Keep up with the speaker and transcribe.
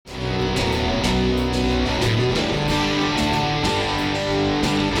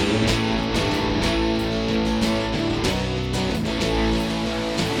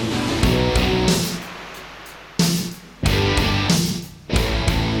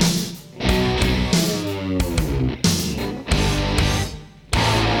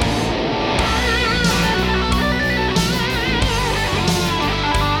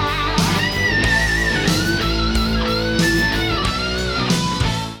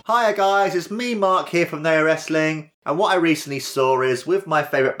Hiya guys, it's me Mark here from There Wrestling, and what I recently saw is with my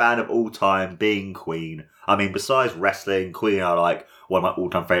favourite band of all time being Queen. I mean, besides wrestling, Queen are like one of my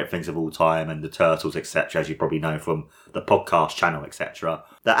all-time favourite things of all time, and the Turtles, etc., as you probably know from the podcast channel, etc.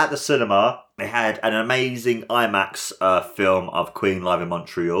 That at the cinema, they had an amazing IMAX film of Queen live in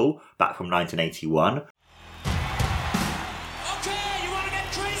Montreal, back from 1981.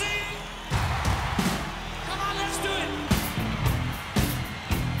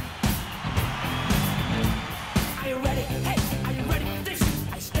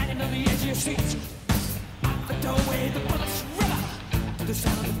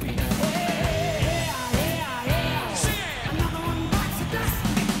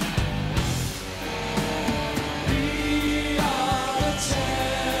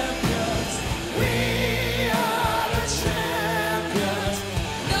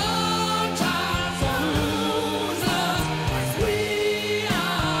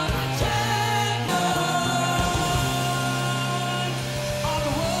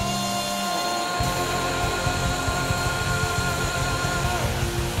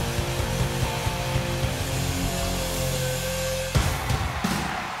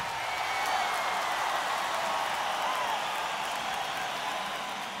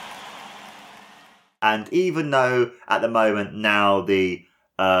 And even though at the moment now the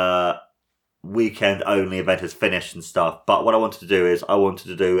weekend only event has finished and stuff, but what I wanted to do is I wanted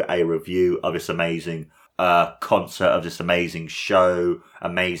to do a review of this amazing concert, of this amazing show,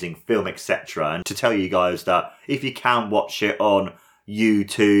 amazing film, etc. And to tell you guys that if you can watch it on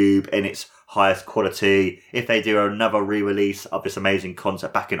YouTube in its highest quality, if they do another re-release of this amazing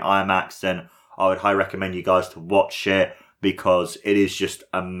concert back in IMAX, then I would highly recommend you guys to watch it because it is just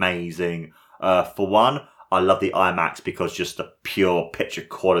amazing. For one, I love the IMAX because just the pure picture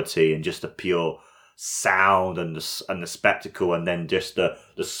quality and just the pure sound and the spectacle, and then just the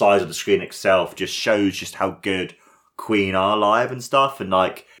size of the screen itself just shows just how good Queen are live and stuff. And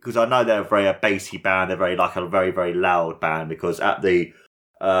like, because I know they're a very bassy band, they're very like a very, very loud band, because at the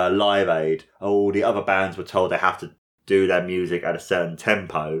Live Aid, all the other bands were told they have to do their music at a certain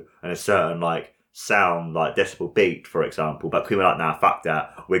tempo and a certain like sound, like decibel beat, for example. But Queen were like, nah, fuck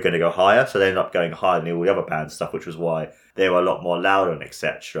that, we're going to go higher. So they ended up going higher than all the other bands stuff, which was why they were a lot more louder and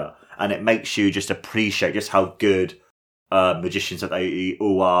etc. And it makes you just appreciate just how good magicians that they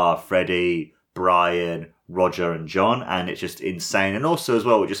all are, Freddie, Brian, Roger and John, and it's just insane. And also as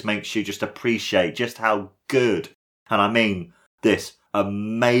well, it just makes you just appreciate just how good, and I mean this,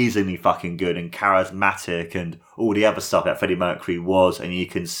 amazingly fucking good and charismatic and all the other stuff that Freddie Mercury was. And you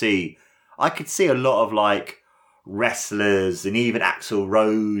can see, I could see a lot of like wrestlers and even Axl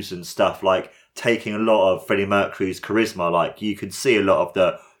Rose and stuff like taking a lot of Freddie Mercury's charisma. Like you could see a lot of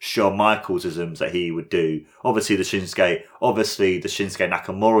the Shawn Michaels-isms that he would do. Obviously the Shinsuke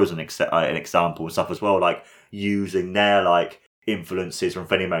Nakamura is an example and stuff as well, like using their like influences from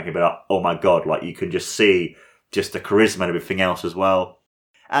Freddie Mercury. But like, oh my god, like you can just see just the charisma and everything else as well.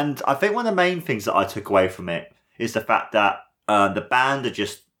 And I think one of the main things that I took away from it is the fact that the band are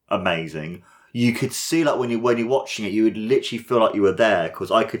just amazing. You could see like when you're watching it, you would literally feel like you were there, because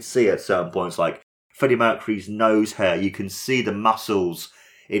I could see at certain points like Freddie Mercury's nose hair, you can see the muscles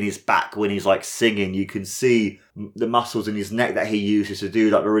in his back when he's like singing, you can see the muscles in his neck that he uses to do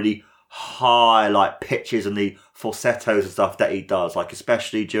like the really high like pitches and the falsettos and stuff that he does, like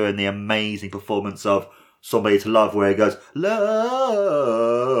especially during the amazing performance of Somebody to Love, where he goes love,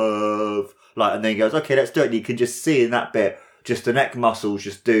 like, and then he goes, okay, let's do it, and you can just see in that bit just the neck muscles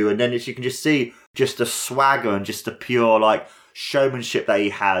just do, and then you can just see just the swagger and just the pure like showmanship that he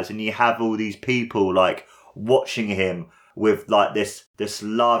has. And you have all these people like watching him with like this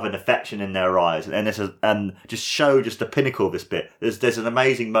love and affection in their eyes, and just show just the pinnacle of this bit. There's an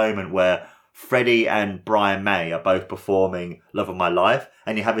amazing moment where Freddie and Brian May are both performing Love of My Life,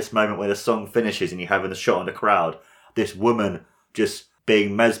 and you have this moment where the song finishes and you're having the shot on the crowd, this woman just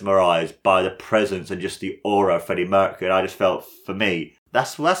being mesmerised by the presence and just the aura of Freddie Mercury. And I just felt, for me,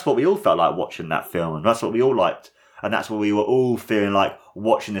 that's what we all felt like watching that film, and that's what we all liked, and that's what we were all feeling like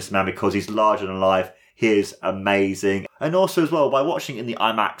watching this man, because he's larger than life, he is amazing. And also as well, by watching it in the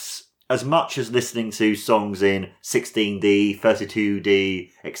IMAX, as much as listening to songs in 16D,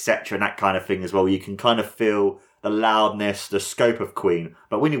 32D, etc., and that kind of thing as well, you can kind of feel the loudness, the scope of Queen.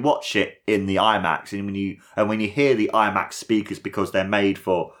 But when you watch it in the IMAX, and when you hear the IMAX speakers, because they're made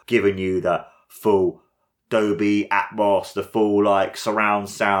for giving you the full Dolby Atmos, the full like surround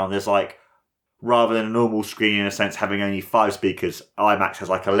sound, there's like, rather than a normal screen in a sense having only 5 speakers, IMAX has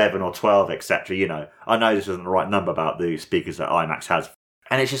like 11 or 12, etc. You know, I know this isn't the right number about the speakers that IMAX has.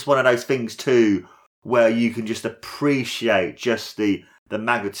 And it's just one of those things too, where you can just appreciate just the the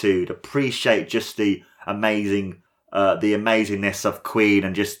magnitude, appreciate just the amazingness of Queen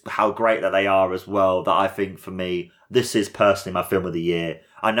and just how great that they are as well, that I think for me, this is personally my film of the year.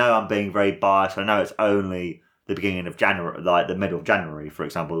 I know I'm being very biased. I know it's only the beginning of January, like the middle of January, for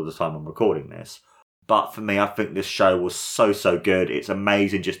example, the time I'm recording this. But for me, I think this show was so good. It's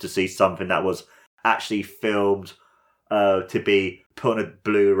amazing just to see something that was actually filmed to be put on a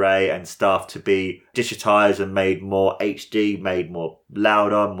Blu-ray and stuff, to be digitized and made more HD, made more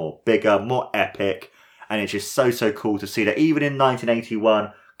louder, more bigger, more epic. And it's just so cool to see that even in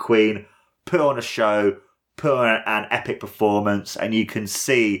 1981, Queen put on a show, put on an epic performance, and you can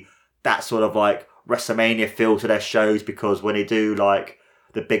see that sort of like WrestleMania feel to their shows, because when they do like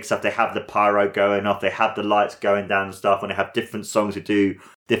the big stuff, they have the pyro going off, they have the lights going down and stuff, and they have different songs to do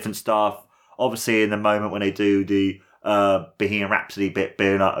different stuff. Obviously, in the moment when they do the Bohemian Rhapsody bit,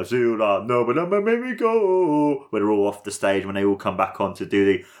 being like Azula, no, but I'm make me go, when they're all off the stage, when they all come back on to do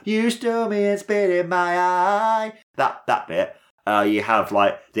the "You Stole Me and Spit in My Eye," that bit. You have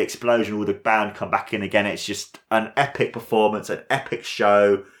like the explosion, all the band come back in again. It's just an epic performance, an epic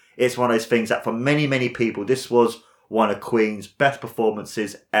show. It's one of those things that for many people, this was one of Queen's best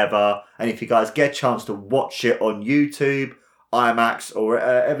performances ever. And if you guys get a chance to watch it on YouTube, IMAX, or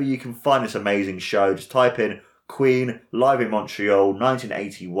wherever you can find this amazing show, just type in Queen live in Montreal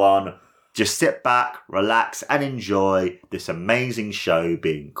 1981. Just sit back, relax and enjoy this amazing show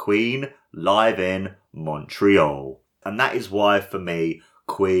being Queen live in Montreal. And that is why for me,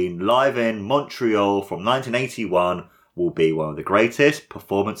 Queen live in Montreal from 1981 will be one of the greatest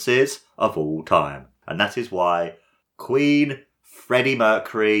performances of all time. And that is why Queen, Freddie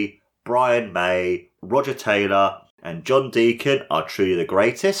Mercury, Brian May, Roger Taylor and John Deacon are truly the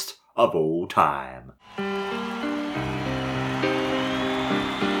greatest of all time.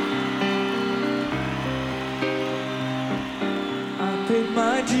 I paid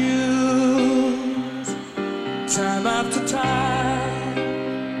my dues time after time.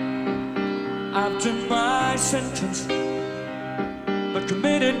 I've done my sentence but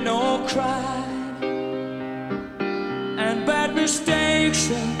committed no crime. And bad mistakes,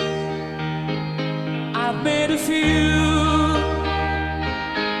 I've made a few.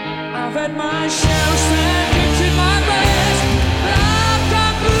 I've had my shells and kicks in my breast, but I've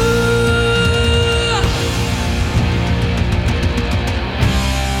come through.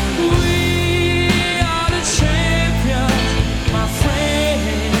 We are the champions, my friend,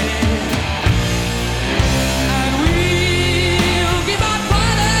 and we'll keep on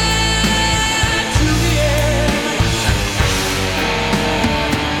fighting to the end.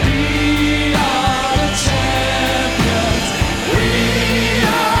 We are the champions. We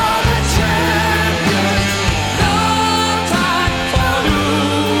are the champions. No time for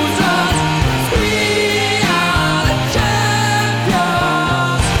losers. We are the champions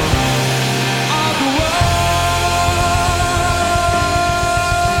of the world.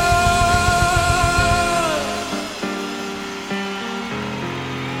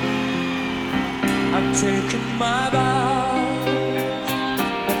 I've taken my vows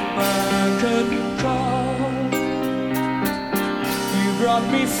at my curtain call. You brought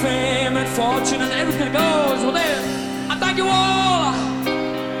me fame and fortune and everything goes. Well then, I thank you all.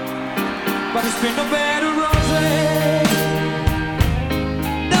 But it's been no better